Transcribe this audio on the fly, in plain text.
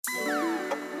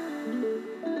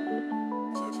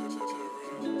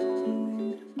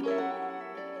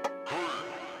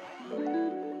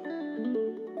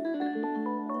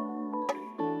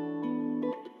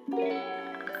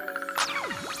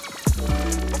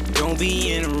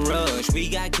be in a rush, we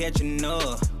got catching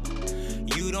up.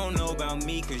 You don't know about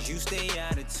me cause you stay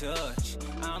out of touch.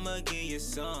 I'ma give you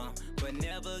some, but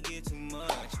never get too much.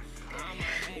 I'ma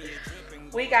have you dripping.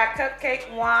 We got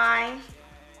cupcake wine.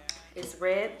 It's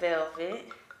red velvet.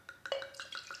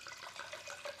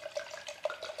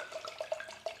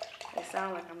 It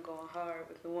sounds like I'm going hard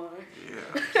with the wine. Yeah.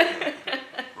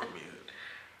 For me.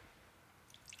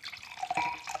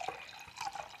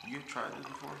 You've tried this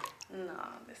before? No,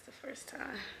 this is the first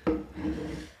time.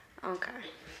 Okay.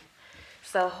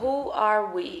 So who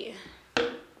are we?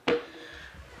 Take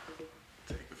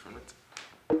it from the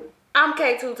top. I'm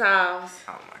K 2 times.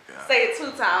 Oh my God. Say it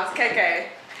 2 times, KK.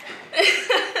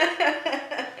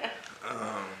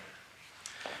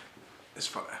 It's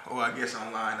fine. Well, I guess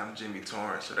online I'm Jimmy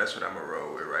Torrance, so that's what I'm gonna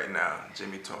roll with right now.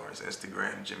 Jimmy Torrance,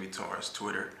 Instagram, Jimmy Torrance,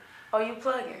 Twitter. Oh, you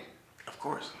plugging? Of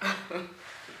course.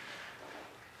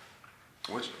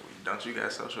 Don't you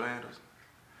got social handles?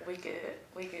 We good.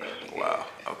 Wow.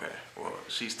 Okay. Well,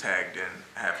 she's tagged in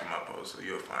half of my posts, so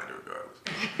you'll find her regardless.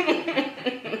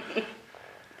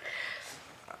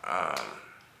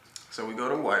 So we go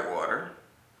to Whitewater.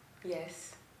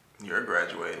 Yes. You're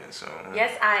graduating soon.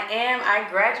 Yes, I am. I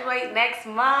graduate next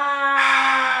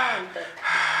month.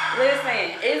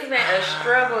 Listen, it's been a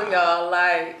struggle, y'all.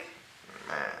 Like,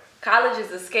 Man. college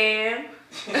is a scam.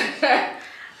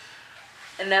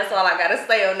 And that's all I gotta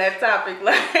say on that topic.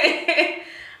 Like,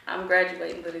 I'm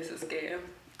graduating, but it's a scam.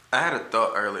 I had a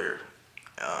thought earlier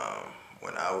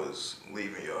when I was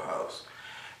leaving your house,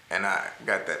 and I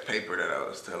got that paper that I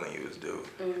was telling you was due.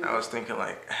 Mm-hmm. I was thinking,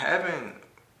 like, having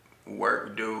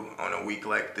work due on a week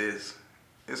like this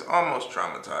is almost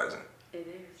traumatizing. It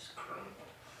is.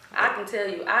 I can tell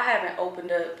you, I haven't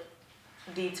opened up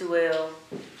D2L,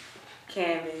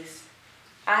 Canvas.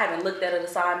 I haven't looked at an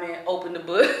assignment, opened the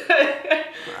book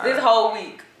this whole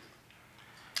week.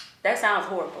 That sounds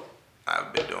horrible.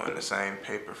 I've been doing the same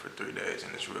paper for 3 days,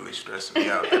 and it's really stressing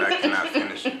me out that I cannot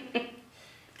finish it.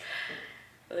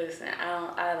 Listen,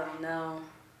 I don't know.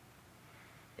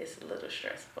 It's a little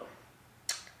stressful.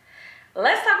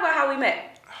 Let's talk about how we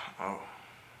met. Oh,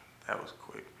 that was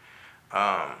quick.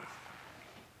 No,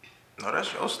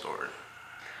 that's your story.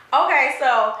 Okay,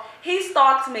 so he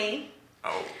stalked me.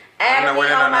 Oh. No, I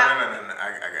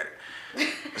got it.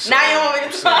 So, now you want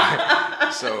me to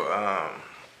talk? So,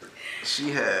 she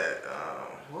had,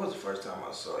 what was the first time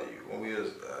I saw you? When we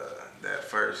was, that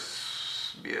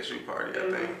first BSU party, I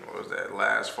think. What was that,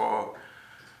 last fall?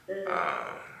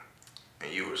 And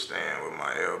you were staying with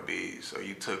my LB, so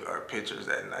you took our pictures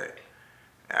that night.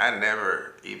 And I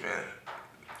never even,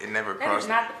 it never crossed. That is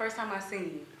not the first time I've seen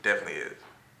you. Definitely is.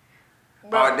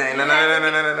 Bro, oh, dang, no.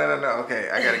 Okay,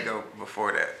 I gotta go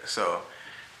before that. So,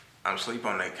 I'm asleep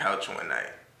on that couch one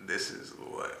night. This is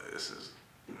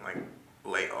like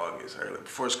late August, early,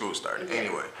 before school started. Yeah.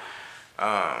 Anyway,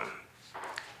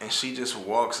 and she just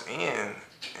walks in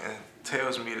and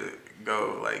tells me to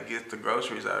go, like, get the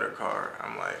groceries out of her car.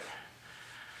 I'm like,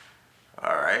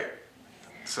 all right.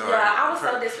 So yeah, I was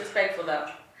so disrespectful, though.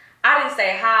 I didn't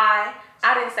say hi.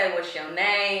 I didn't say what's your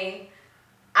name.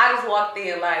 I just walked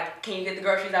in like, can you get the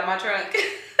groceries out of my trunk?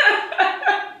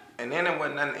 And then there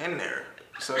wasn't nothing in there.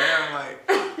 So then I'm like,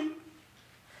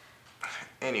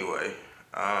 anyway,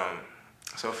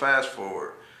 so fast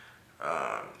forward,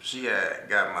 she had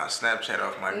got my Snapchat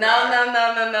off my guy.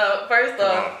 No. First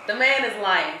off, the man is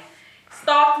lying.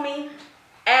 Stalked me,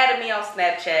 added me on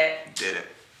Snapchat. Didn't.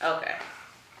 Okay.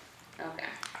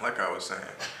 Like I was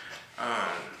saying,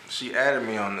 she added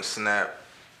me on the Snap.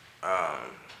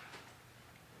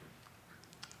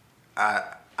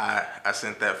 I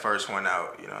sent that first one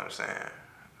out, you know what I'm saying?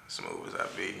 Smooth as I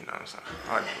be, you know what I'm saying?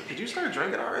 Right, did you start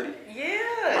drinking already?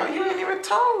 Yeah. Bro, you ain't even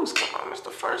toast. Come on, Mr.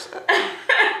 First.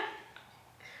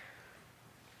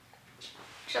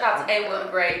 Shout out to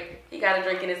A1 Great. He got a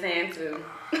drink in his hand too.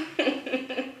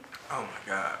 Oh my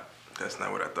God. That's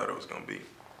not what I thought it was gonna be.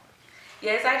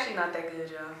 Yeah, it's actually not that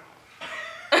good, y'all.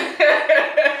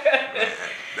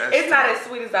 Man, it's not as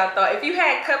sweet as I thought. If you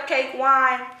had cupcake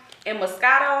wine and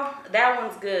Moscato, that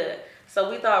one's good. So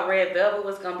we thought red velvet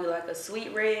was gonna be like a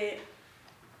sweet red.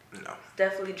 No. It's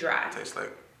definitely dry. It tastes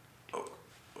like oak.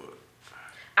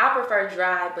 I prefer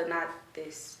dry, but not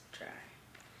this dry.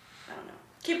 I don't know.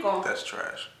 Keep going. That's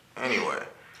trash. Anyway.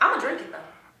 I'm gonna drink it though.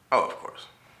 Oh, of course.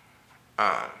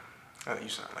 You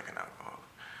sound like an alcoholic.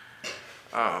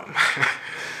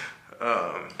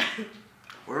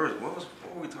 What were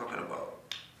we talking about?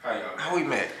 How we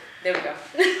met? There we go.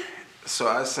 So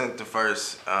I sent the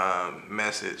first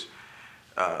message.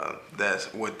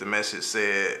 That's what the message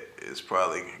said is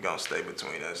probably gonna stay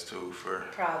between us two for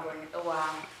probably a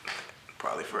while.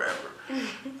 probably forever.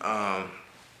 I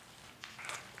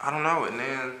don't know. And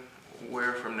then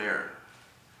where from there?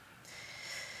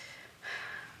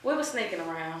 We were sneaking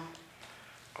around.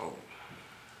 Oh.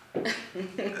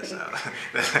 That's not,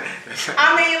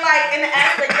 I mean, like, in the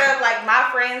aspect of, like, my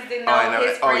friends didn't know,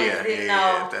 his friends didn't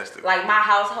know. Like, my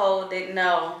household didn't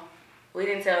know. We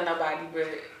didn't tell nobody, but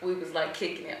we was, like,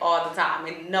 kicking it all the time,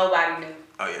 and nobody knew.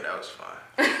 Oh, yeah, that was fun.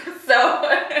 So.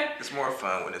 It's more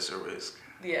fun when it's a risk.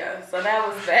 Yeah, so that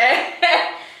was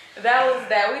that. That was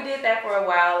that. We did that for a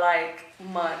while, like,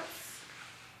 months.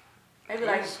 Maybe,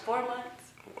 like, 4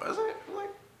 months. Was it? Like,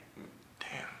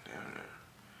 damn.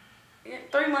 Yeah,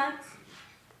 3 months.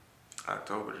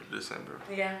 October to December.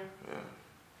 Yeah. Yeah.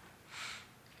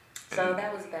 So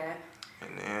that was that.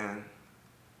 And then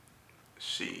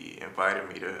she invited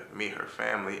me to meet her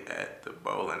family at the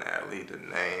bowling alley. The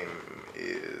name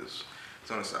is, it's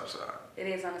on the south side. It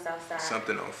is on the south side.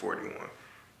 Something on 41.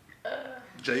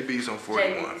 JB's on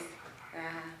 41. JB's.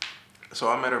 So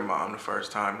I met her mom the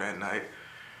first time that night.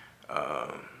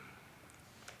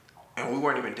 And we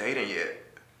weren't even dating yet.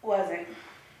 Wasn't.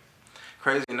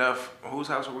 Crazy enough, whose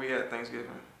house were we at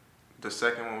Thanksgiving? The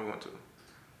second one we went to.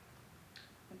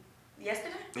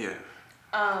 Yesterday? Yeah.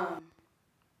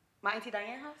 My Auntie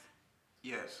Diane's house?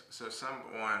 Yes. So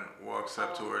someone walks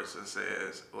up to us and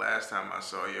says, last time I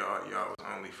saw y'all was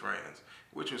only friends.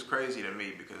 Which was crazy to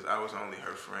me because I was only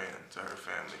her friend to her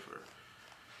family for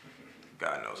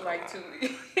God knows how long. Like 2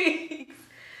 weeks.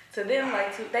 To them,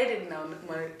 like they didn't know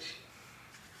much.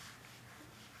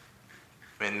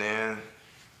 And then,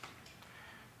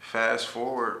 fast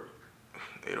forward,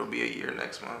 it'll be a year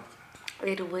next month.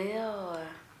 It will.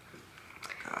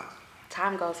 God.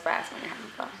 Time goes fast when you're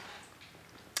having fun.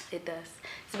 It does.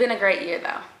 It's been a great year,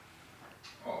 though.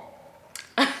 Oh.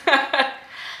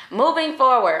 Moving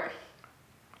forward.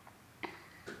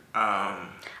 I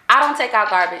don't take out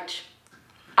garbage.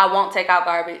 I won't take out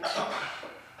garbage.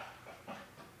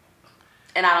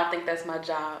 And I don't think that's my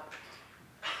job.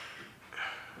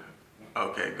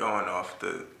 Okay, going off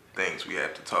the things we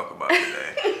have to talk about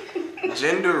today.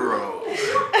 Gender roles.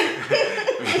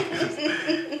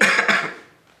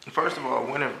 First of all,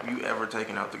 when have you ever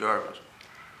taken out the garbage?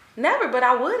 Never, but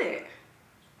I wouldn't.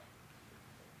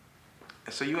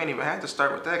 So you ain't even had to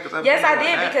start with that because yes, I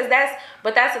did because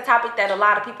that's a topic that a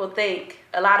lot of people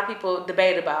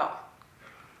debate about.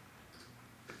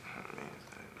 I mean,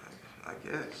 I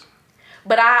guess.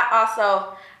 But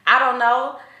I don't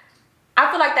know. I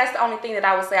feel like that's the only thing that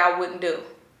I would say I wouldn't do.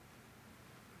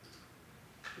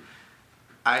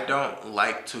 I don't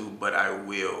like to, but I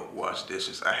will wash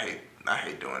dishes. I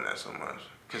hate doing that so much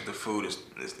because the food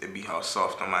it be all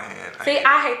soft on my hand.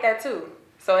 I hate that too.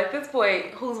 So at this point,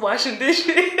 who's washing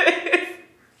dishes?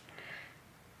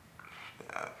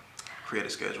 Create a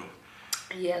schedule.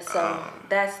 Yeah, so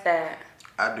that's that.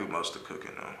 I do most of the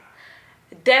cooking though.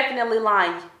 Definitely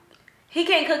lying. He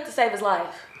can't cook to save his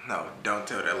life. No, don't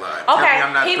tell that lie. Okay, tell me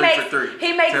I'm not 3 for 3.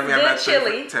 He makes good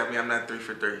chili. Tell me I'm not 3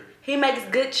 for 3. He makes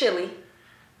good chili.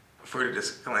 For the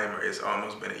disclaimer, it's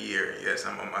almost been a year. Yes,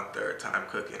 I'm on my 3rd time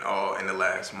cooking, all in the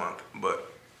last month. But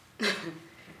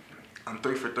I'm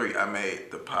 3 for 3. I made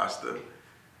the pasta.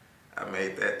 I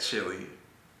made that chili.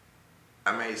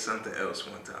 I made something else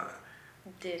one time.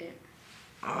 Didn't.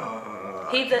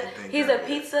 He's a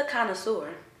pizza connoisseur.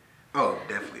 Oh,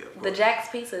 definitely. Of course. The Jack's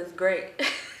Pizza is great.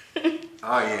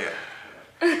 Oh yeah.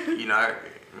 You know,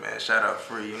 man, shout out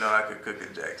Free. You know I could cook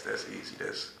at Jack's. That's easy.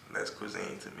 That's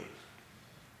cuisine to me.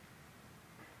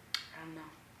 I don't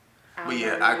know. But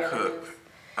yeah, I cook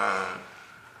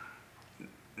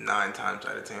 9 times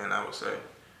out of 10, I would say.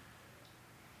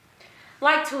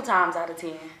 Like 2 times out of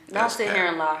 10. Don't sit here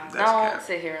and lie. Don't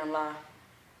sit here and lie.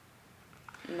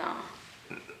 No.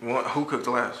 Who cooked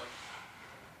the last?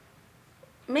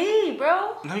 Me,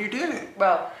 bro. No, you didn't.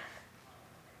 Bro.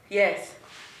 Yes.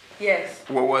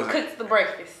 What was it? Cooked the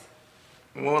breakfast.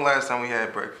 When was the last time we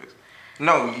had breakfast?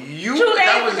 No, 2 days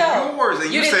that was ago. yours,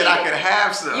 and you said I could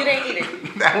have some. You didn't eat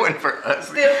it. That wasn't for us.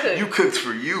 Still cooked. You cooked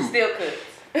for you. Still cooked.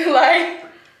 Like.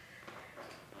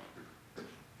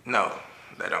 No,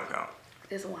 that don't count.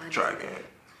 This wine. Try again.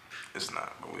 It's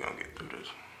not, but we gonna get through this.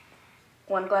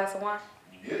 1 glass of wine?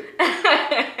 Yeah.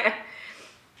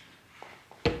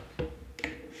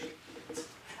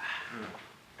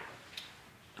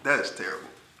 That is terrible.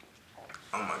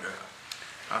 Oh my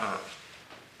God.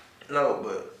 No,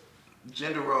 but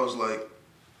gender roles, like,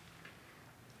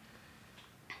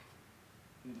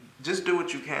 just do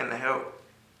what you can to help,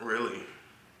 really.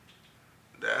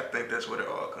 I think that's what it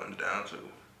all comes down to.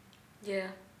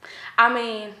 Yeah. I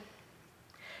mean,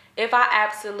 if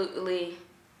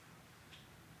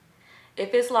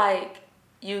it's like,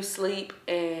 you sleep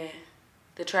and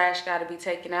the trash got to be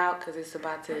taken out because it's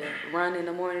about to run in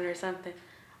the morning or something,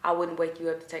 I wouldn't wake you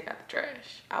up to take out the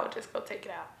trash. I would just go take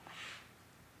it out.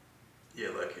 Yeah,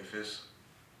 like if it's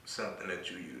something that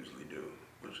you usually do,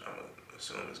 which I'm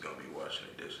assuming is gonna be washing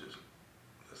the dishes.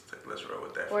 Let's roll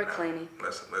with that. Or for now. cleaning.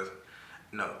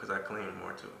 No, because I clean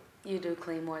more too. You do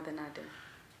clean more than I do.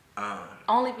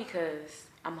 Only because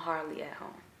I'm hardly at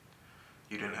home.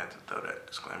 You didn't have to throw that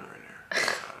disclaimer in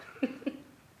there.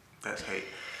 That's hate.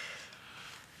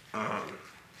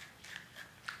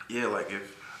 Yeah, like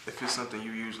if it's something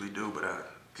you usually do, but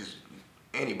because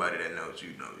anybody that knows you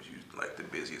knows you like the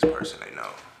busiest person they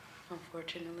know.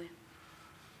 Unfortunately.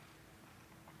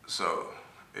 So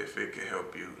if it could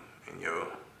help you in your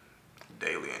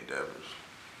daily endeavors,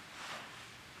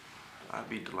 I'd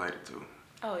be delighted to.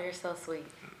 Oh, you're so sweet.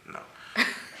 No.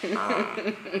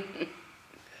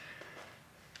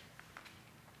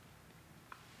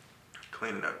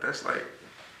 Cleaning up. That's like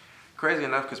crazy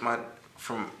enough because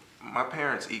my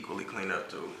parents equally clean up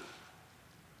too.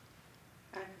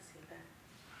 I can see that.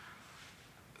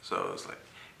 So it's like,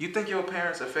 you think your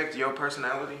parents affect your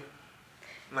personality?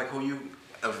 Like who you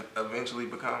eventually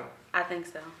become? I think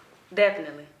so.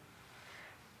 Definitely.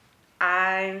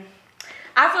 I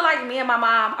feel like me and my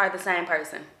mom are the same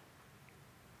person.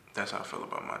 That's how I feel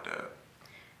about my dad.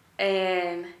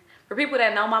 And for people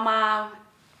that know my mom,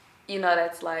 you know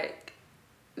that's like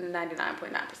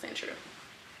 99.9% true.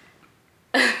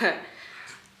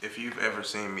 If you've ever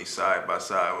seen me side by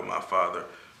side with my father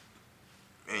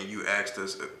and you asked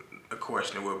us a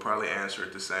question, we'll probably answer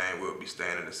it the same. We'll be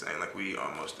standing the same. Like we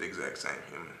almost the exact same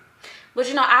human. But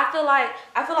you know, I feel like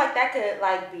that could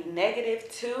like be negative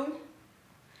too.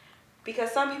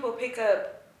 Because some people pick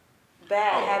up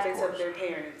bad habits of their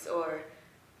parents or...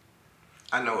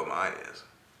 I know what mine is.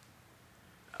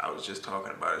 I was just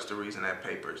talking about it. It's the reason that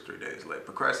paper is 3 days late.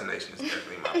 Procrastination is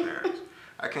definitely my parents.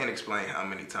 I can't explain how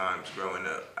many times growing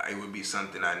up it would be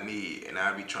something I need and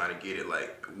I'd be trying to get it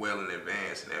like well in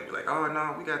advance and they'd be like, oh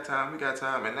no, we got time.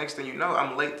 And next thing you know,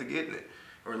 I'm late to getting it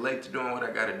or late to doing what I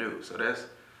gotta do. So that's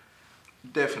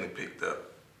definitely picked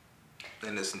up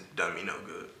and it's done me no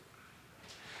good.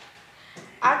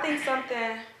 I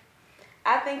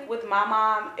think with my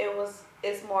mom,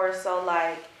 it's more so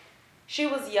like she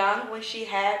was young when she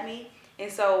had me.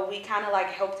 And so we kind of like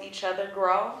helped each other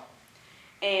grow.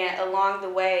 And along the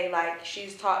way, like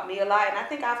she's taught me a lot. And I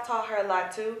think I've taught her a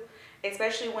lot too.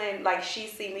 Especially when like she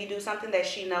see me do something that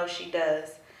she knows she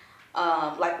does.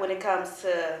 Like when it comes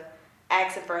to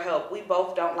asking for help. We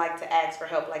both don't like to ask for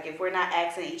help. Like if we're not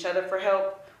asking each other for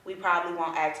help, we probably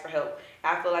won't ask for help.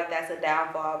 And I feel like that's a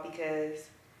downfall because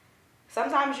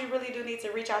sometimes you really do need to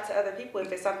reach out to other people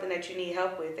if it's something that you need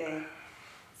help with. And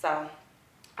so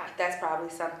that's probably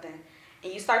something.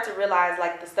 And you start to realize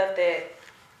like the stuff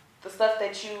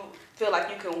that you feel like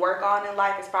you can work on in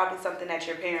life is probably something that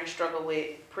your parents struggled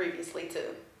with previously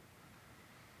too.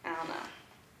 I don't know.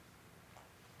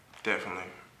 Definitely.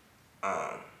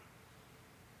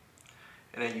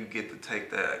 And then you get to take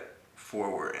that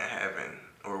forward and having,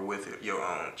 or with your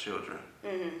own children.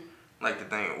 Mm-hmm. Like the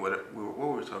thing, what we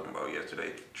were talking about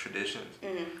yesterday, traditions.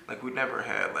 Mm-hmm. Like we never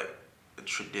had like a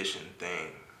tradition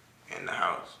thing in the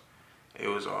house. It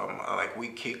was all like we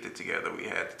kicked it together. We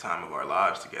had the time of our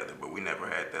lives together, but we never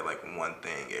had that like one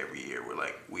thing every year. We're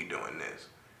like, we doing this.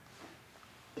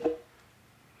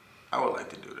 I would like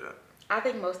to do that. I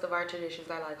think most of our traditions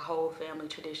are like whole family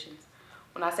traditions.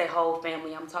 When I say whole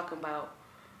family, I'm talking about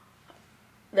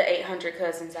the 800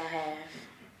 cousins I have.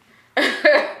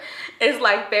 It's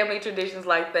like family traditions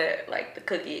like that, like the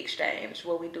cookie exchange,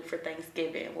 what we do for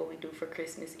Thanksgiving, what we do for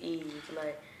Christmas Eve.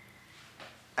 Like,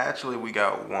 actually, we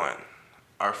got one.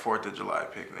 Our 4th of July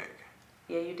picnic.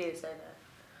 Yeah, you did say that.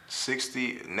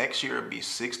 60, next year it'll be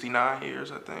 69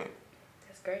 years, I think.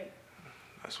 That's great.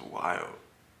 That's wild.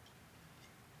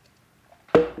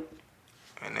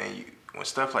 And then when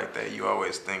stuff like that, you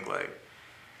always think like,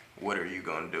 what are you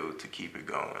gonna do to keep it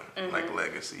going? Mm-hmm. Like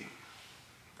legacy.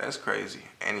 That's crazy.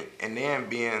 And then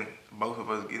being both of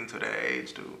us getting to that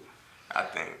age too, I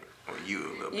think, or you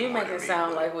a little bit you more make than it me,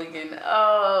 sound like we can.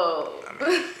 Oh. I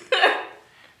mean,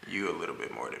 you a little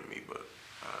bit more than me, but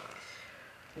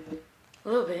a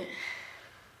little bit.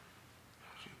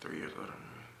 3 years older than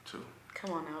me, 2.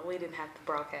 Come on now, we didn't have to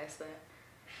broadcast that.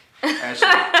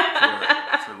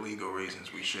 Actually, for legal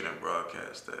reasons, we shouldn't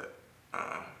broadcast that.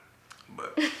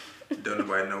 But don't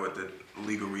nobody know what the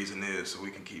legal reason is, so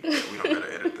we can keep that. We don't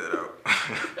gotta edit that out.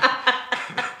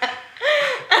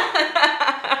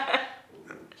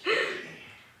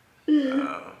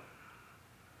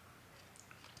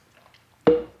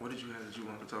 What did you have that you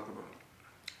wanted to talk about?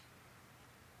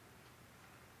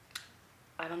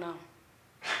 I don't know.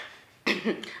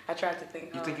 I tried to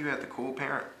think. You think you had the cool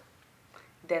parent?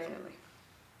 Definitely.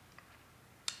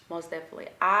 Most definitely.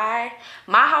 My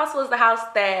house was the house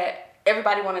that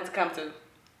everybody wanted to come to.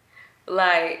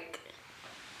 Like,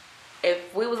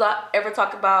 if we was ever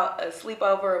talking about a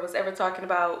sleepover or was ever talking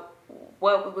about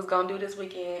what we was gonna do this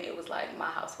weekend, it was like my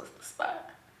house was the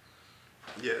spot.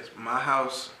 Yes, my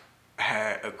house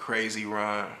had a crazy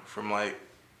run from like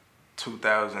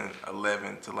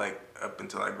 2011 to like up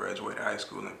until I graduated high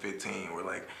school in 15, where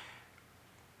like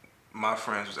my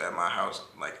friends was at my house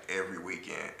like every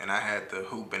weekend, and I had the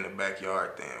hoop in the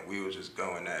backyard then. We was just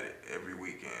going at it every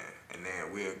weekend, and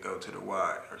then we'd go to the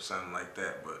Y or something like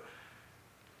that. But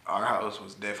our house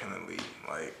was definitely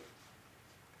like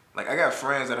I got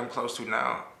friends that I'm close to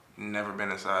now, never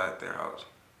been inside their house.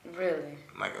 Really?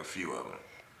 Like a few of them.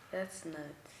 That's nuts.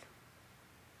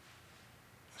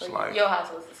 It's So like, your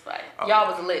house was the spot. Oh, Y'all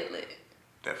yeah. was lit.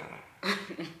 Definitely.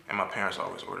 And my parents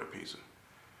always ordered pizza.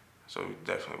 So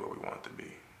definitely where we want to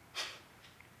be.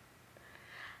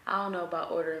 I don't know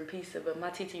about ordering pizza, but my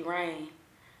TT Rain,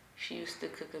 she used to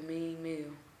cook a mean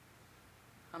meal.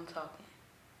 I'm talking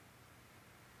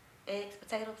eggs,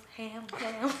 potatoes, ham.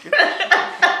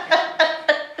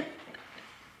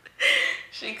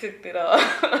 She cooked it all.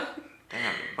 Damn,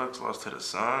 the Bucks lost to the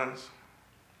Suns.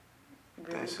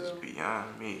 Really This cool. is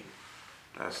beyond me.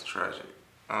 That's tragic.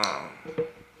 I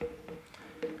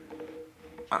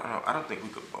don't know. I don't think we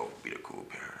could both be the cool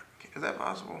parent. Is that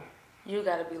possible? You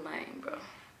gotta be lame, bro.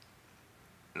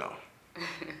 No.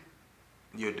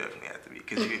 You'll definitely have to be.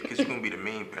 Because you're going to be the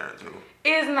mean parent, too.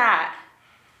 It's not.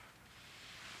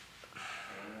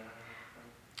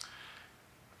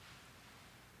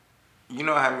 You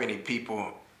know how many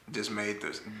people just made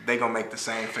this? They going to make the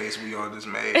same face we all just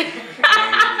made.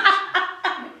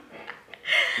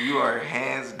 You are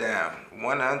hands down,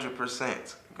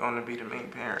 100% going to be the mean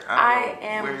parent. I don't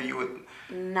know where you would...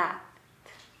 Not.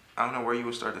 I don't know where you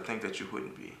would start to think that you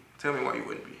wouldn't be. Tell me why you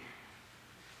wouldn't be.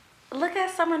 Look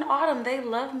at Summer and Autumn. They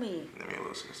love me. Let me a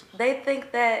little sister. They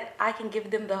think that I can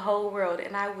give them the whole world,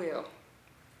 and I will.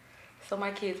 So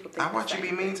my kids will think I want you to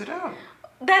be mean to them.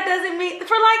 That doesn't mean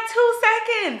for like 2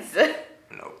 seconds.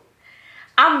 No.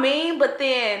 I'm mean, but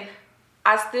then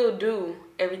I still do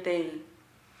everything.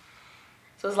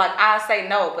 So it's like I say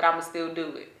no, but I'ma still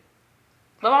do it.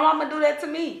 But my mama do that to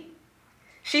me.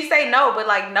 She say no, but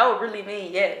like no really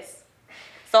mean yes.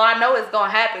 So I know it's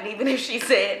gonna happen even if she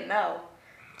said no.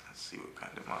 Let's see what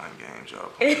kind of mind games y'all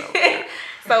playing out there.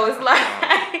 So it's like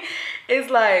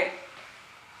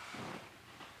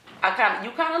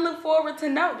you kind of look forward to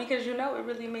no because you know it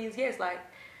really means yes. Like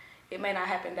it may not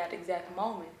happen that exact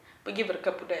moment, but give it a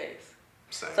couple days.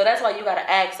 Same. So that's why you gotta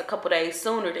ask a couple days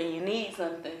sooner than you need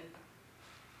something.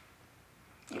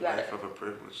 The life of a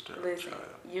privileged child. Listen,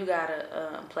 you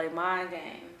gotta play mind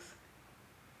games.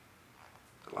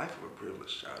 The life of a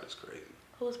privileged child is crazy.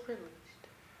 Who's privileged?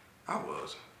 I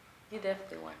was. You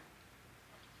definitely weren't.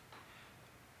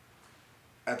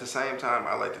 At the same time,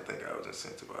 I like to think I was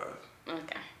incentivized.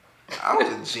 Okay. I was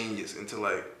a genius until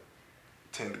like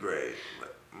 10th grade.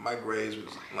 Like, my grades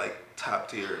was like top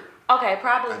tier. Okay,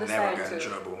 probably I the never same got in too.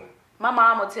 trouble. My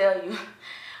mom will tell you,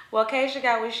 well, Keisha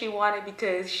got what she wanted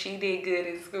because she did good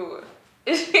in school.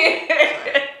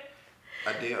 I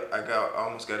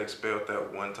almost got expelled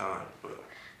that one time, but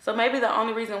So maybe the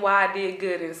only reason why I did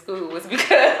good in school was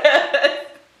because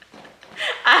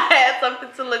I had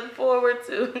something to look forward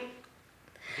to.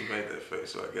 he made that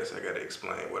face, so I guess I got to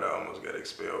explain what I almost got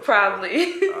expelled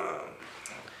Probably. for.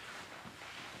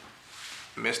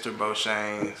 Mr.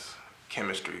 Beauchane's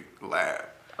chemistry lab.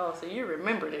 Oh, so you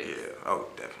remember this? Yeah, oh,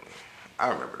 definitely. I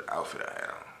remember the outfit I had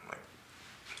on. Like,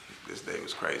 this day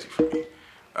was crazy for me.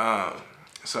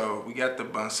 So we got the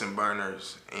Bunsen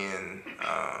burners in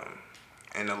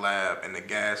the lab, and the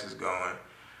gas is going.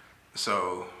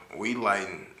 So we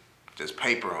lighting just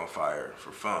paper on fire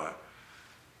for fun.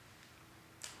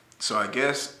 So I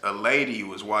guess a lady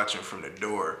was watching from the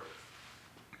door,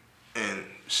 and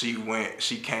she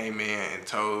came in and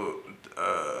told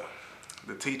the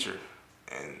teacher,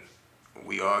 and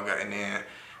we all got, and then,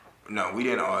 no, we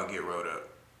didn't all get rolled up.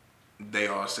 They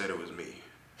all said it was me,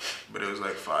 but it was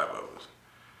like 5 of us.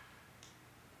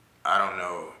 I don't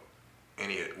know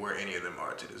where any of them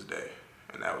are to this day,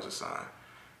 and that was a sign.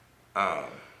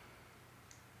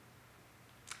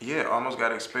 Yeah, almost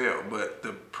got expelled, but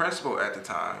the principal at the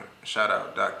time, shout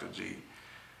out Dr. G,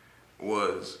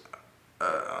 was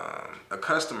a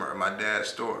customer of my dad's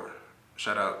store.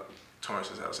 Shout out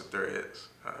Torrance's House at Threads.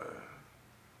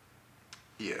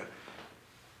 Yeah.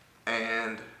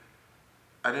 And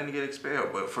I didn't get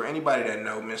expelled. But for anybody that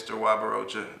know Mr.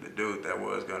 Wabarocha, the dude that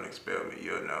was gonna expel me,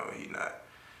 you'll know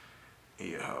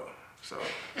he a hoe. So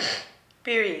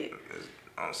Period. it's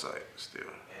on site still.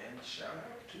 And shout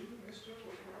out to Mr.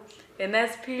 Wabarocha. And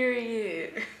that's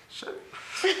period. Shut up.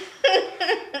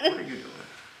 What are you doing?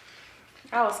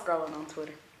 I was scrolling on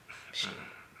Twitter.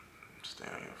 Stay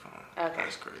on your phone. Okay.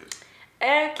 That's crazy.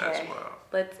 Okay. That's wild.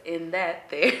 Let's end that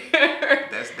there.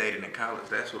 That's dating in college.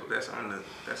 That's on the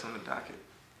docket.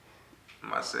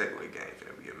 My segue game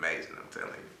finna be amazing, I'm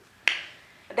telling you.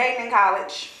 Dating in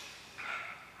college.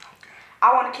 Okay.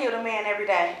 I want to kill the man every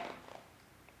day.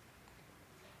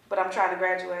 But I'm trying to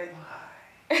graduate.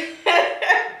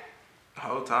 The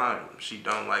whole time she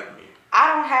don't like me.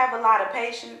 I don't have a lot of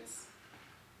patience.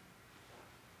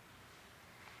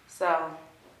 So.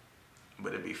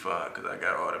 But it'd be fun because I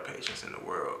got all the patience in the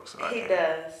world. So He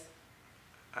does.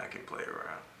 I can play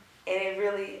around. And it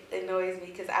really annoys me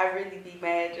because I really be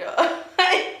mad, y'all.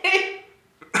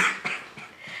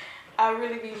 I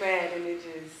really be mad and it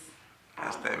just...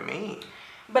 That's that mean.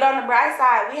 But on the bright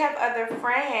side, we have other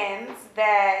friends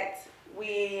that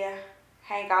we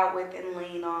hang out with and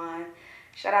lean on.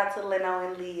 Shout out to Leno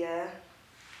and Leah.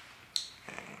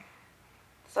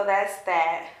 So that's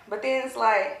that. But then it's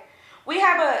like, we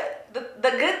have the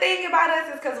good thing about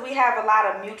us is because we have a lot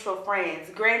of mutual friends.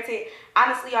 Granted,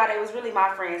 honestly, y'all, they was really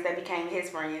my friends that became his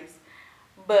friends.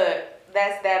 But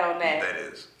that's that on that.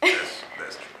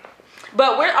 That's true.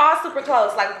 But we're all super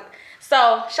close. Like,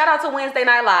 so shout out to Wednesday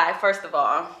Night Live, first of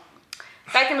all.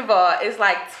 Second of all, it's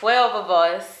like 12 of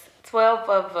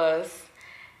us.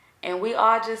 And we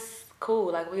all just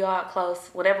cool. Like, we all close.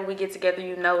 Whatever we get together,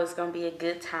 you know it's going to be a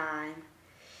good time.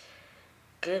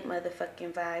 Good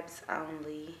motherfucking vibes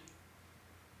only.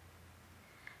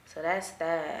 So that's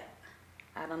that.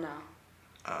 I don't know.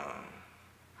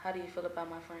 How do you feel about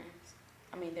my friends?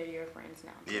 I mean, they're your friends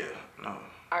now. Yeah, no.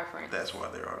 Our friends. That's why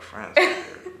they're our friends. They're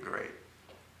great.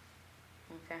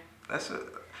 Okay.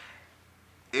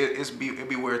 It'd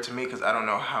be weird to me because I don't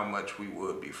know how much we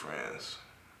would be friends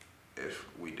if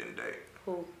we didn't date.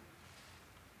 Who?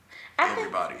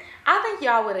 Everybody. I think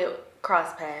y'all would have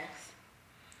crossed paths.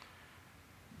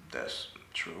 That's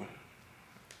true.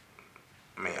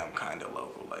 I mean, I'm kind of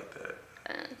local like that.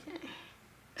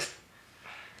 Okay.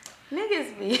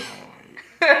 Niggas be.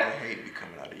 I hate be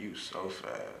coming out of you so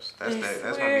fast. That's gonna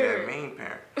be that mean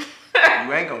parent.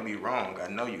 You ain't gonna be wrong. I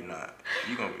know you not.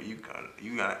 You're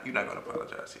not gonna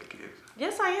apologize to your kids.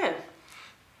 Yes, I am.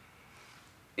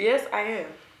 Yes, I am.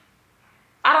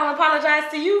 I don't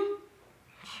apologize to you.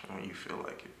 When you feel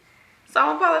like it. So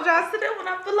I'm apologize to them when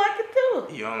I feel like it too.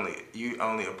 You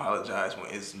only apologize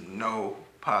when it's no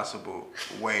possible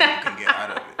way you can get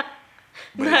out of it.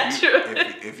 But Not true.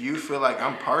 If you feel like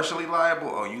I'm partially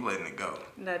liable, oh, you letting it go.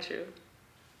 Not true.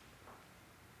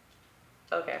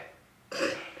 Okay.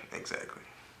 Exactly.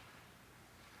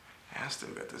 I still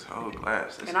got this whole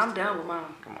glass. And I'm done with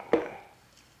mine. Come on, man.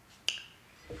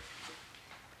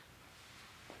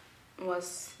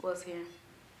 What's here?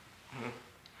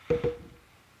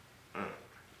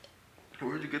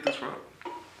 Where'd you get this from?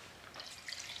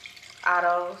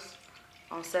 Otto's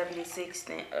on 76th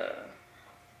and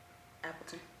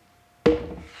Appleton.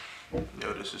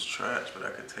 Yo, this is trash, but I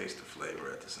could taste the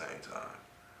flavor at the same time.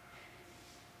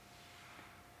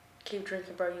 Keep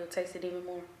drinking, bro. You'll taste it even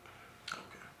more.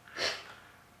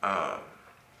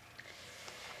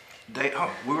 Okay.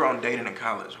 We were on dating in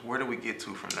college. Where did we get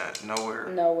to from that? Nowhere?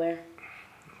 Nowhere.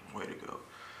 Way to go.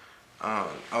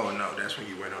 Oh no, that's when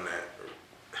you went on that.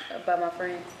 About my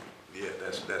friends. Yeah,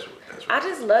 that's what. I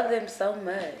just love them so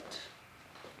much.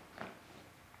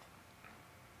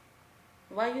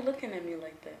 Why are you looking at me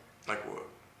like that? Like what?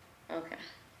 Okay.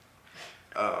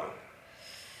 Where are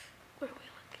we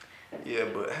looking? Yeah,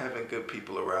 but having good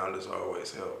people around us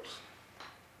always helps.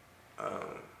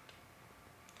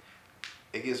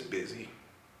 It gets busy.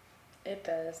 It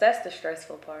does. That's the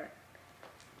stressful part.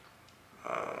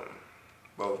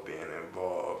 Both being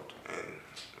involved and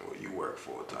well, you work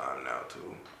full time now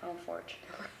too.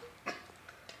 Unfortunately.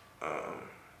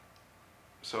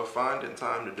 So finding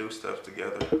time to do stuff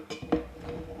together.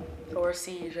 Or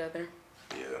see each other.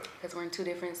 Yeah. Because we're in two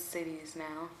different cities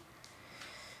now.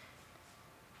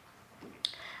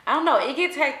 I don't know. It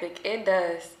gets hectic. It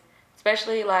does.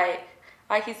 Especially like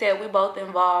you said, we both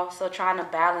involved. So trying to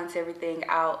balance everything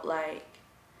out, like,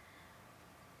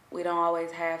 we don't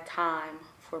always have time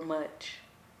for much.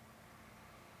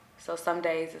 So some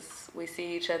days we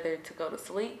see each other to go to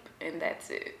sleep, and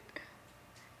that's it.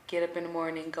 Get up in the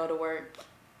morning, go to work,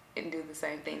 and do the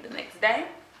same thing the next day.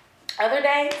 Other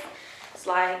days, it's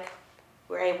like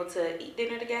we're able to eat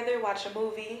dinner together, watch a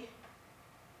movie,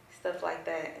 stuff like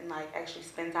that, and like actually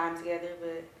spend time together.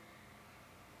 But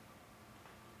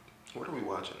What are we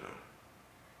watching now?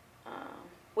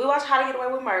 we watched How to Get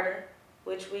Away with Murder,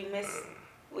 which we missed.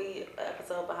 We an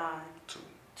episode behind.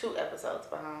 2 episodes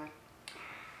behind.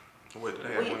 Wait, did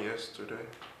they have one yesterday?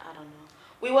 I don't know.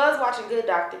 We was watching Good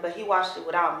Doctor, but he watched it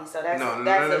without me, so that's a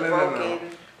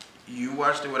broken. You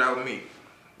watched it without me.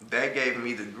 That gave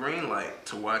me the green light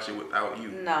to watch it without you.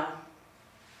 No.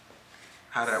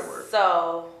 How'd that work?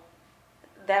 So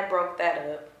that broke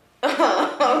that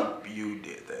up. You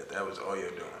did that. That was all you're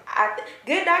doing.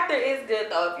 Good Doctor is good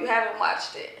though. If you haven't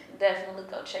watched it, definitely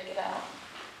go check it out.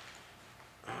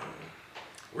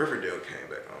 Riverdale came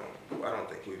back on. I don't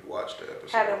think we've watched the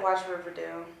episode. Haven't watched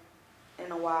Riverdale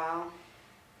in a while.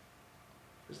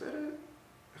 Is that it?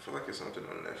 I feel like it's something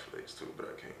on Netflix too, but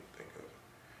I can't think of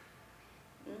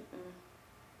it.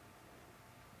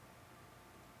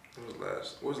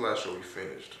 What was the last show we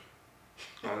finished?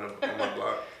 On my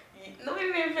block? No, we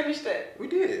didn't even finish that. We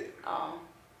did. Oh.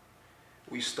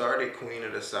 We started Queen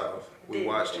of the South. We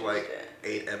watched like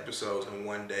 8 episodes in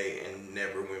one day and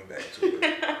never went back to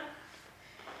it.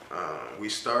 We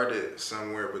started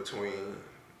Somewhere Between,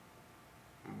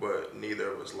 but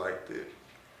neither of us liked it.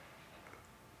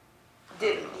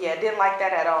 Didn't like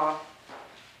that at all.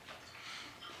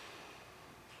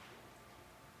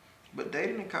 But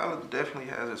dating in college definitely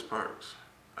has its perks.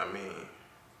 I mean,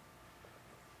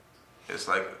 it's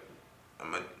like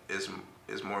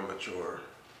it's more mature,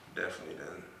 definitely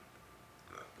than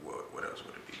what else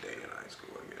would it be? Dating in high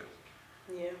school, I guess.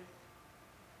 Yeah.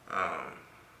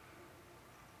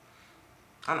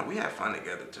 I don't know. We have fun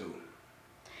together too.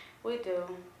 We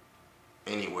do.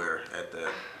 Anywhere at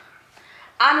that.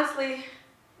 Honestly,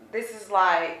 this is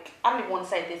like, I don't even want to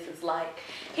say this is like,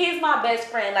 he's my best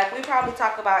friend. Like, we probably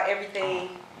talk about everything.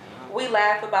 We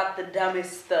laugh about the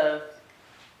dumbest stuff.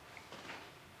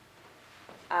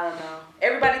 I don't know.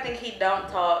 Everybody think he don't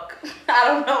talk. I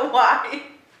don't know why.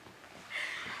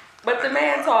 But the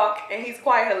man talk, and he's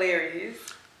quite hilarious.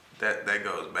 That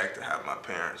goes back to how my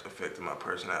parents affected my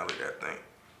personality, I think.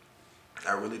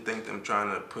 I really think them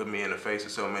trying to put me in the face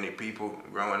of so many people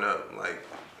growing up, like,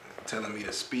 telling me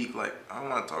to speak, like, I don't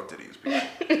want to talk to these people.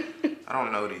 I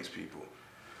don't know these people.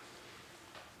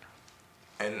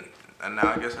 And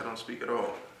now I guess I don't speak at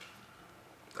all.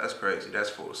 That's crazy.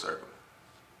 That's full circle.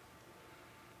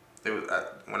 It was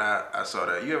when I saw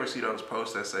that. You ever see those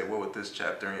posts that say, what would this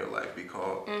chapter in your life be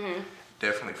called? Mm-hmm.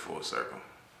 Definitely full circle.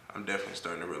 I'm definitely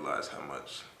starting to realize how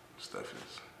much stuff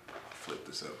is flipped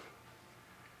this up.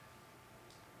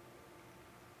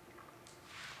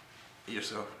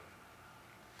 Yourself?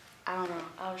 I don't know.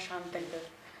 I was trying to think of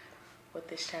what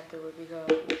this chapter would be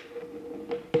called.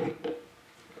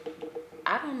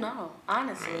 I don't know,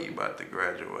 honestly. I mean, you about to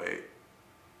graduate.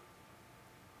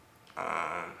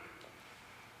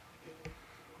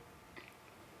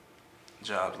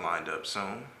 Jobs lined up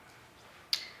soon.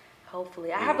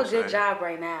 Hopefully. I have a good job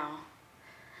right now.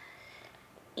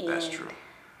 That's true.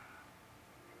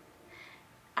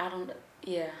 I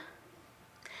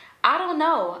don't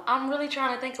know. I'm really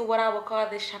trying to think of what I would call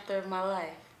this chapter of my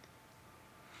life.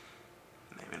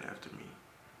 Name it after me.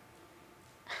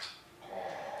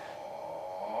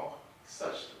 Aww,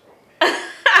 such the romance.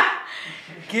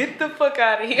 Get the fuck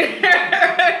out of here.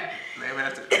 Name it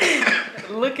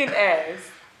after Looking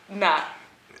ass. Nah.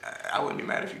 I wouldn't be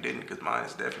mad if you didn't, because mine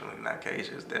is definitely not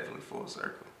Keisha. It's definitely full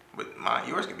circle. But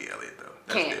yours could be Elliot, though.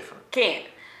 That's different. Can't.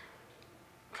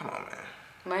 Come on, man.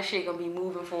 My shit gonna be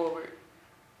moving forward.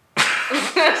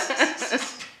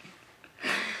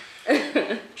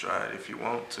 Try it if you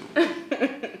want to.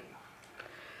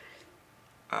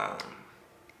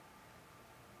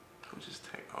 Who just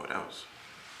take? Oh, that was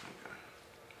okay.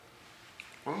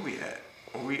 Where were we at?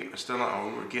 Were we still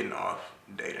on? We were getting off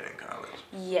dating in college.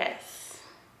 Yes.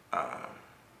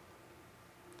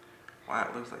 Wow,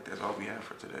 it looks like that's all we have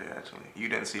for today. Actually, you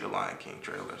didn't see the Lion King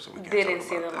trailer, so we can't Didn't talk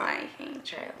see about the that. Lion King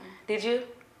trailer. Did you?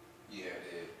 Yeah, I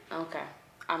did. Okay.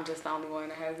 I'm just the only one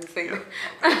that hasn't seen it.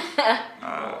 You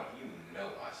know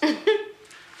I said.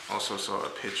 Also saw a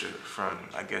picture from,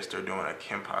 I guess they're doing a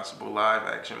Kim Possible live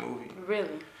action movie.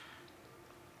 Really?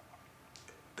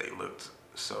 They looked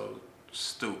so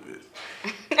stupid.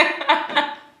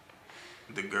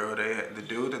 The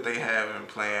dude that they have in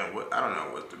playing, I don't know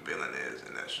what the villain is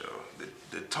in that show.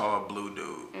 The tall blue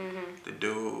dude. Mm-hmm. The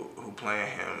dude who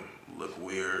playing him look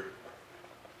weird.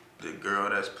 The girl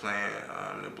that's playing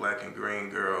the black and green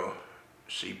girl,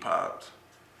 she popped.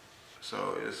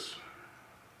 So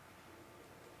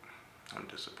I'm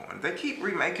disappointed. They keep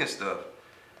remaking stuff.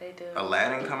 They do.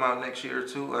 Aladdin come out next year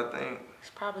too, I think.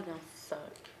 It's probably gonna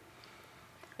suck.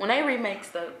 When they remake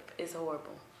stuff, it's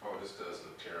horrible. Oh, this does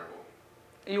look terrible.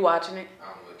 You watching it?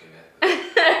 I'm looking at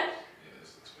this. Yeah,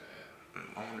 this looks bad.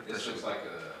 I wonder if that This shit- looks like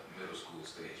a middle school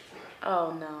stage play.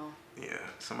 Oh no. Yeah,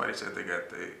 somebody said they got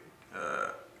the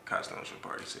costumes from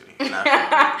Party City. And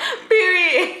I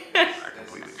Period.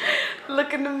 completely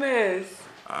Look in the mess.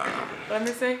 Let me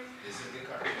see. This is the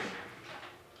cartoon.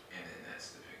 And then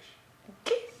that's the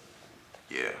picture.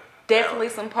 yeah. Definitely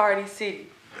some Party City.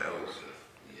 That was.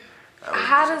 Yeah. that was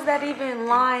How does that disappointing. even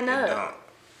line It up? don't.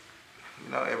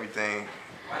 You know everything.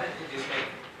 Why didn't they just make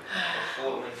a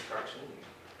full-length cartoon?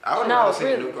 I would No, rather see a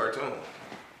really. new cartoon.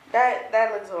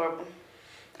 That looks horrible.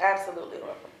 Absolutely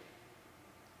horrible.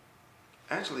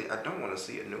 Actually, I don't want to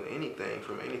see a new anything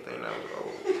from anything that was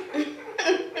old.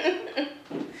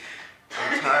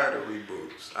 I'm tired of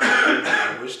reboots.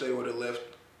 I wish they would have left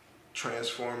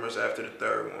Transformers after the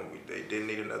third one. They didn't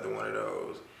need another one of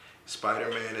those.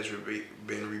 Spider-Man has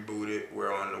been rebooted.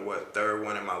 We're on the third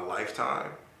one in my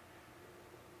lifetime.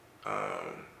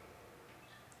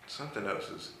 Something else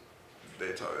is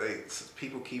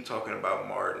people keep talking about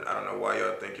Martin. I don't know why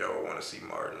y'all think y'all would want to see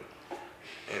Martin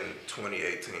in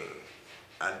 2018.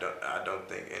 I don't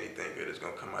think anything good is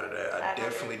gonna come out of that. I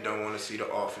definitely don't want to see The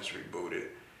Office rebooted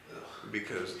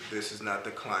because this is not the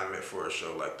climate for a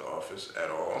show like The Office at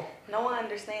all. No one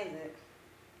understands it.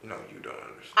 No, you don't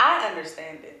understand. I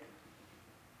understand it.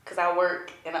 Because I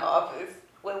work in an office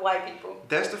with white people.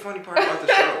 That's the funny part about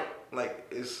the show. Like,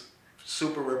 it's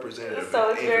super representative. So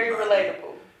of it's very everybody.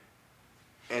 relatable.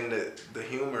 And the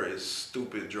humor is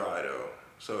stupid dry though.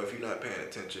 So if you're not paying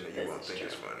attention, then you This won't is think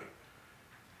it's true. funny.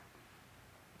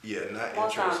 Yeah, not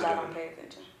Most times interested I in. don't pay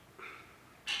attention.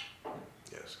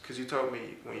 Yes, because you told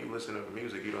me when you listen to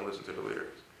music, you don't listen to the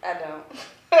lyrics. I don't. So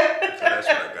that's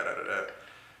what I got out of that.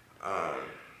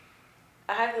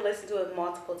 I have to listen to it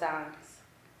multiple times.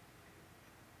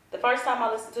 The first time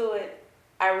I listen to it,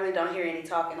 I really don't hear any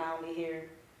talking. I only hear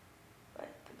like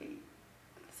the beat.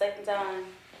 The second time,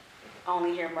 I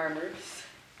only hear murmurs.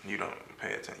 You don't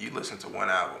pay attention. You listen to one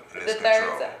album and The it's third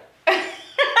Control. time.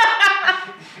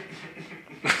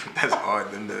 That's all.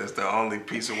 That's the only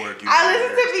piece of work you. I do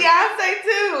listen to Beyonce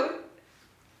too.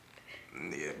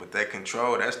 Yeah, but that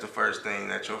Control, that's the first thing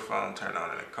that your phone turn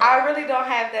on in the car. I really don't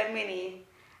have that many.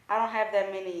 I don't have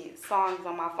that many songs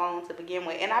on my phone to begin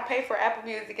with, and I pay for Apple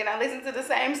Music, and I listen to the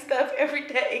same stuff every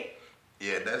day.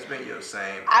 Yeah, that's been your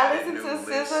same. I listen new to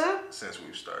list SZA. since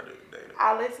we've started dating.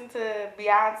 I listen to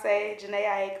Beyonce, Jhené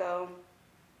Aiko,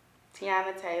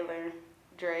 Tiana Taylor,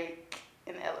 Drake,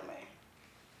 and Ella Mai.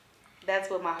 That's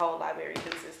what my whole library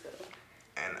consists of.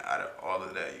 And out of all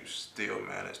of that, you still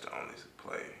managed to only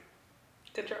play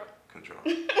Control. Control.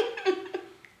 Listen,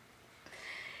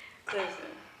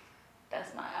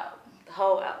 that's my album. The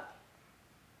whole album.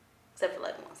 Except for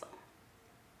like one song.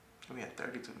 We had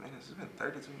 32 minutes. It's been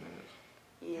 32 minutes.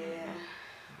 Yeah.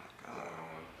 Oh, I'm God.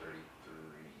 on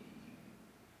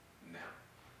 33 now.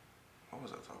 What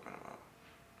was I talking about?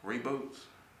 Reboots?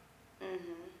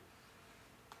 Mhm.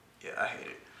 Yeah, I hate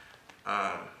it.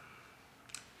 I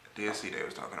did see they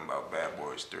was talking about Bad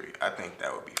Boys 3. I think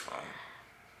that would be fun.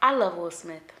 I love Will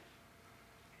Smith.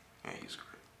 Yeah, he's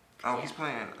great. Oh, he's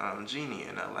playing Genie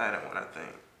in the Aladdin one, I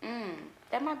think.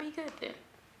 That might be good then.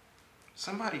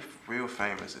 Somebody real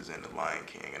famous is in The Lion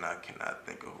King, and I cannot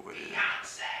think of who it is.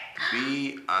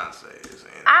 Beyonce is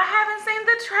in. I haven't seen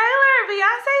the trailer.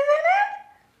 Beyonce's in it?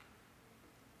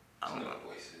 I don't No know.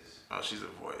 voices. Oh, she's a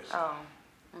voice. Oh,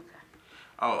 okay.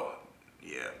 Oh,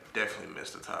 yeah, definitely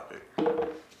missed the topic. Oh, I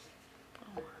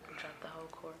dropped the whole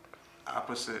cork.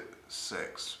 Opposite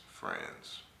sex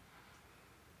friends.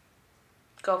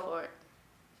 Go for it.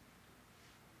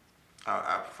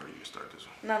 I prefer you to start this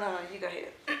one. No, you go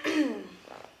ahead.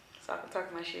 So I can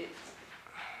talk my shit.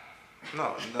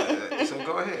 No, so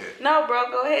go ahead. No, bro,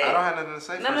 go ahead. I don't have nothing to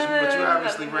say No, first, no, no, but you're no,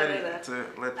 obviously no, ready no, no. to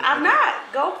let the I'm not.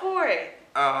 Go for it.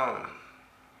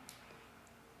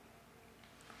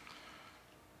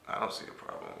 I don't see a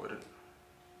problem with it.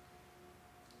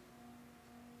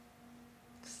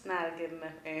 It's not a good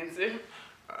enough answer.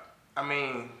 I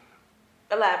mean,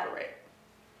 Elaborate.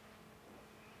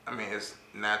 it's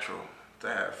natural to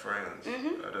have friends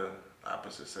Mm-hmm. of the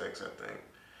opposite sex.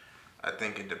 I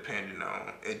think it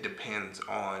depends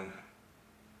on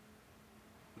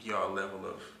your level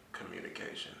of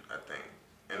communication. I think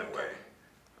in a way,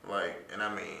 like, and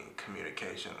I mean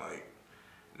communication, like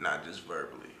not just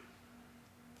verbally.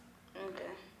 Okay.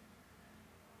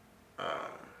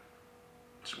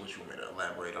 So what you want me to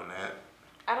elaborate on that?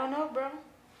 I don't know, bro. Okay.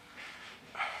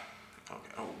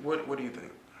 Oh, what do you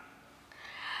think?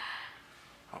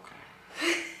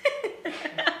 Okay.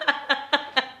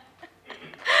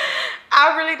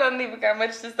 I really don't even got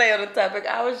much to say on the topic.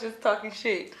 I was just talking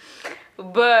shit.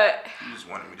 But You just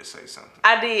wanted me to say something.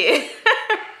 I did.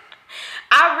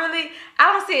 I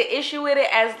don't see an issue with it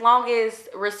as long as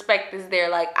respect is there.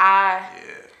 Like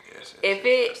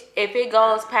if it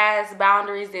goes past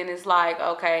boundaries, then it's like,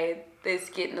 okay, it's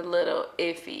getting a little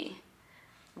iffy.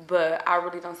 But I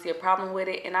really don't see a problem with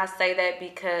it. And I say that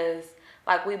because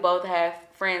like we both have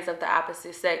friends of the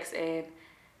opposite sex, and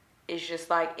it's just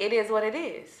like, it is what it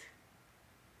is.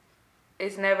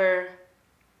 It's never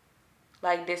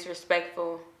like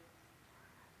disrespectful.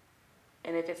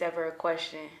 And if it's ever a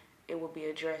question, it will be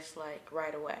addressed like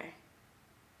right away.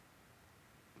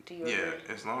 Do you agree? Yeah,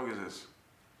 as long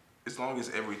as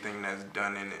everything that's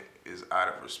done in it is out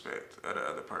of respect of the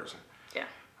other person. Yeah.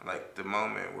 Like the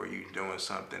moment where you doing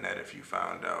something that if you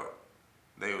found out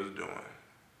they was doing,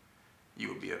 you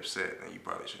would be upset, and you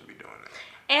probably shouldn't be doing that.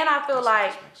 And I feel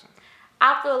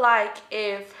like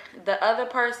if the other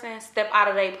person step out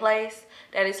of their place,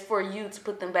 that is for you to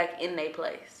put them back in their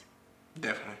place.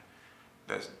 Definitely.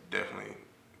 That's definitely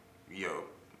your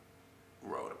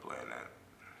role to play in that.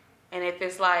 And if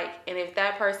it's like, and if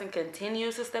that person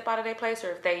continues to step out of their place,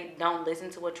 or if they don't listen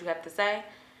to what you have to say,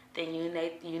 then you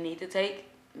need to take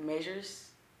measures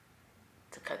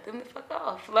to cut them the fuck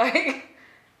off. Like,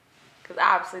 because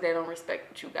obviously they don't respect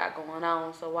what you got going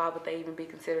on, so why would they even be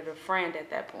considered a friend at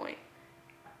that point?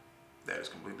 That is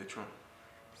completely true.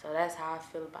 So that's how I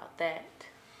feel about that.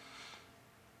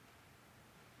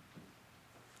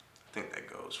 I think that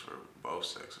goes for both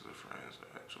sexes of friends,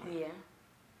 actually. Yeah.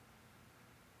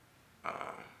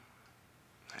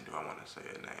 And do I want to say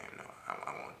a name? No,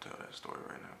 I won't tell that story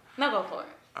right now. No, go for it.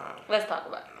 Let's talk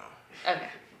about it. No. Okay.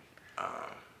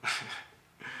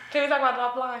 Can we talk about it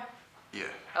offline?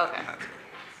 Yeah. Okay. Not to.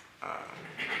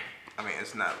 I mean,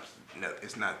 it's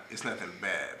nothing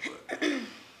bad, but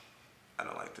I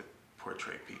don't like to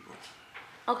portray people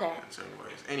Okay. in certain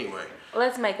ways. Anyway.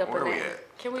 Let's make up Where a are we name.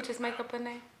 at? Can we just make up a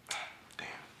name? Damn,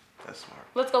 that's smart.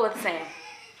 Let's go with Sam.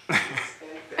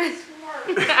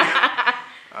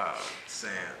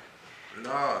 Sam.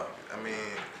 No, I mean,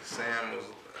 Sam was,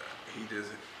 he just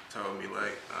told me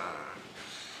like,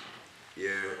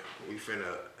 yeah, we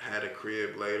finna had a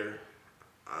crib later,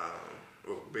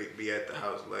 or be at the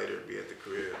house later, be at the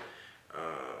crib.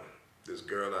 This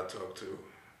girl I talked to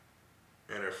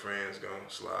and her friends gonna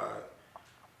slide.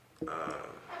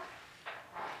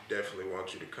 Definitely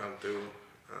want you to come through.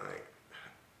 Like,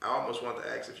 I almost want to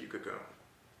ask if you could come.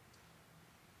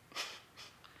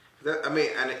 That, I mean,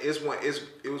 and it was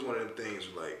one of them things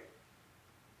like,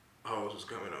 hoes was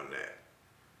coming on that.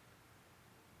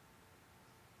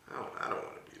 I don't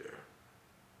want to be there.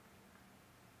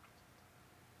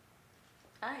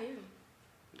 I hear you.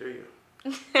 Do you?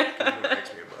 You gonna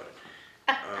ask me about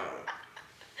it.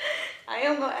 I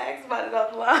am gonna ask about it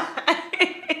offline.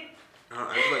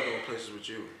 I just like going places with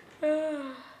you.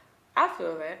 I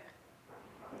feel that.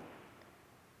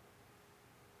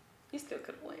 You still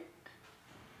could have went.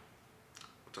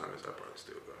 What time is that? Probably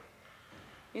still going.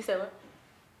 You said what?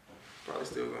 Probably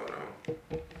still going on.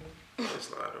 Probably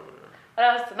slide over there. Oh,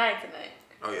 that was tonight.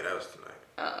 Oh yeah, that was tonight.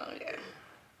 Oh, yeah.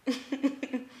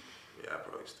 Yeah, I'd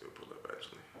probably still pull up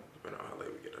actually, depending on how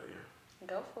late we get out of here.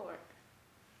 Go for it.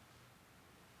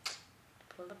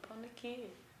 Pull up on the kid.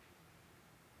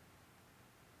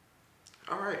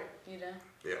 All right. You done?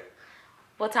 Yeah.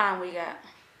 What time we got?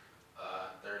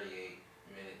 38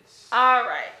 minutes. All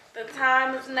right. The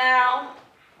time is now.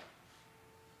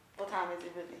 What time is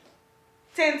it really?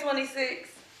 10:26.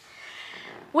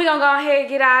 We gonna go ahead and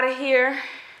get out of here.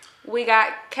 We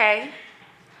got K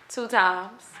 2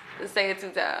 times. Let's say it 2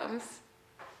 times.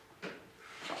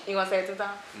 You gonna say it 2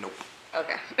 times? Nope.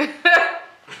 Okay.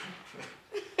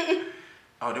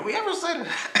 Oh, did we ever say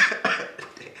that?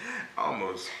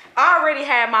 Almost. I already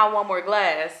had my one more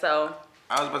glass, so.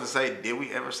 I was about to say, did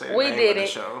we ever say the We name did of the it,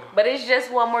 show? but it's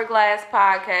just One More Glass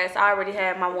podcast. I already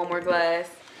had my one more glass.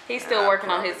 He's still Yeah, I working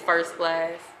on his probably first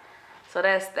glass. So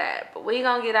that's that. But we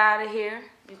gonna get out of here.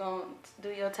 You gonna do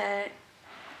your tag?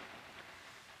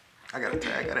 I got a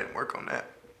tag. I didn't work on that.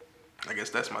 I guess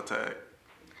that's my tag.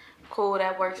 Cool,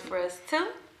 that works for us too.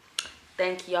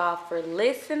 Thank y'all for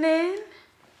listening.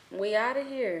 We out of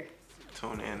here.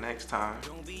 Tune in next time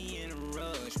Don't be in a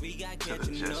rush. We got to the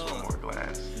catching Just One up. More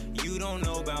Glass. You don't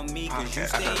know about me cause you Okay, I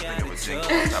stay gotta out think of a of jingle.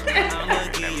 touch. Stop it. I'ma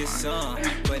Never give you mind. some,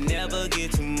 but never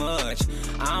get too much.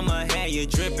 I'ma have you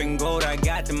dripping gold. I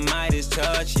got the Midas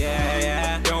touch,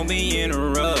 yeah. Don't be in a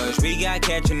rush. We got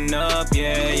catching up,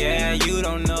 yeah. You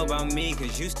don't know about me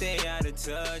cause you stay out of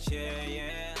touch,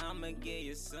 yeah. I'ma give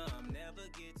you some.